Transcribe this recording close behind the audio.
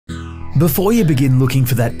Before you begin looking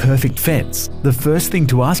for that perfect fence, the first thing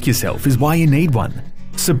to ask yourself is why you need one.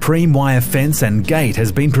 Supreme Wire Fence and Gate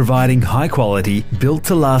has been providing high-quality,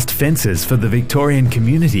 built-to-last fences for the Victorian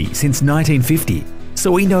community since 1950,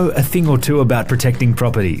 so we know a thing or two about protecting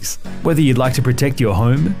properties. Whether you'd like to protect your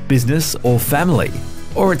home, business or family,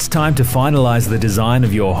 or it's time to finalise the design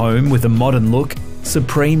of your home with a modern look,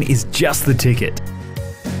 Supreme is just the ticket.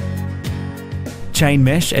 Chain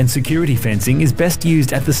mesh and security fencing is best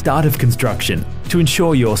used at the start of construction to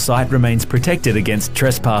ensure your site remains protected against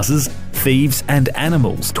trespassers, thieves and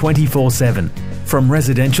animals 24/7. From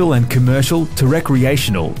residential and commercial to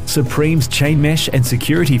recreational, Supreme's chain mesh and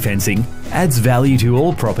security fencing adds value to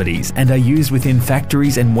all properties and are used within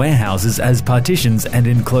factories and warehouses as partitions and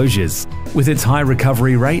enclosures. With its high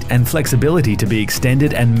recovery rate and flexibility to be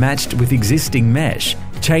extended and matched with existing mesh,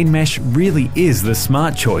 chain mesh really is the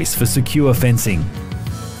smart choice for secure fencing.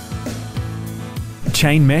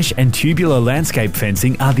 Chain mesh and tubular landscape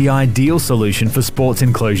fencing are the ideal solution for sports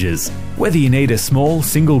enclosures. Whether you need a small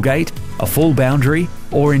single gate, a full boundary,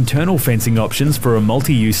 or internal fencing options for a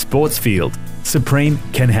multi-use sports field, Supreme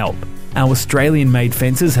can help. Our Australian-made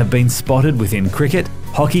fences have been spotted within cricket,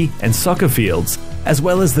 hockey and soccer fields, as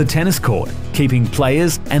well as the tennis court, keeping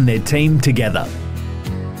players and their team together.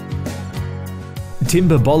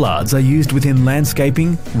 Timber bollards are used within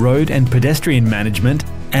landscaping, road and pedestrian management,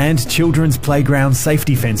 and children's playground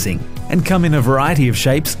safety fencing, and come in a variety of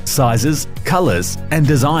shapes, sizes, colours and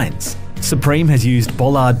designs. Supreme has used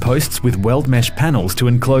bollard posts with weld mesh panels to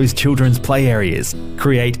enclose children's play areas,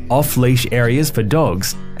 create off-leash areas for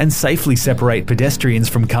dogs, and safely separate pedestrians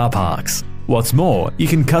from car parks. What's more, you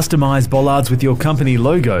can customise bollards with your company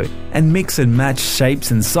logo and mix and match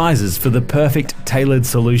shapes and sizes for the perfect tailored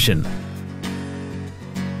solution.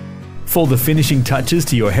 For the finishing touches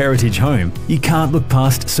to your heritage home, you can't look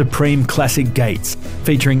past Supreme Classic Gates,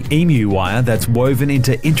 featuring emu wire that's woven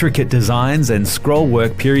into intricate designs and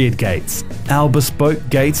scrollwork period gates. Our bespoke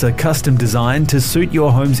gates are custom designed to suit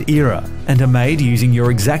your home's era and are made using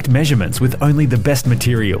your exact measurements with only the best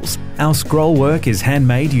materials. Our scrollwork is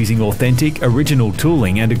handmade using authentic, original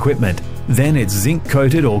tooling and equipment. Then it's zinc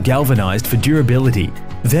coated or galvanized for durability,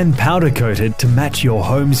 then powder coated to match your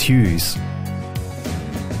home's hues.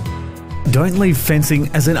 Don't leave fencing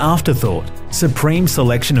as an afterthought. Supreme's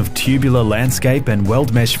selection of tubular landscape and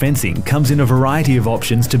weld mesh fencing comes in a variety of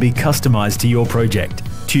options to be customized to your project.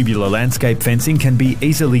 Tubular landscape fencing can be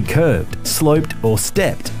easily curved, sloped or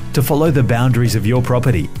stepped to follow the boundaries of your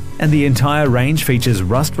property, and the entire range features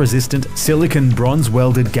rust-resistant silicon bronze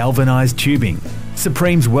welded galvanized tubing.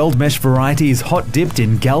 Supreme's weld mesh variety is hot dipped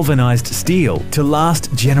in galvanized steel to last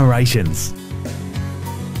generations.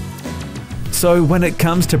 So when it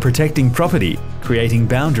comes to protecting property, creating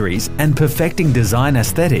boundaries and perfecting design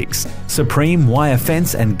aesthetics, Supreme Wire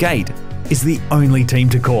Fence and Gate is the only team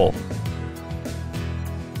to call.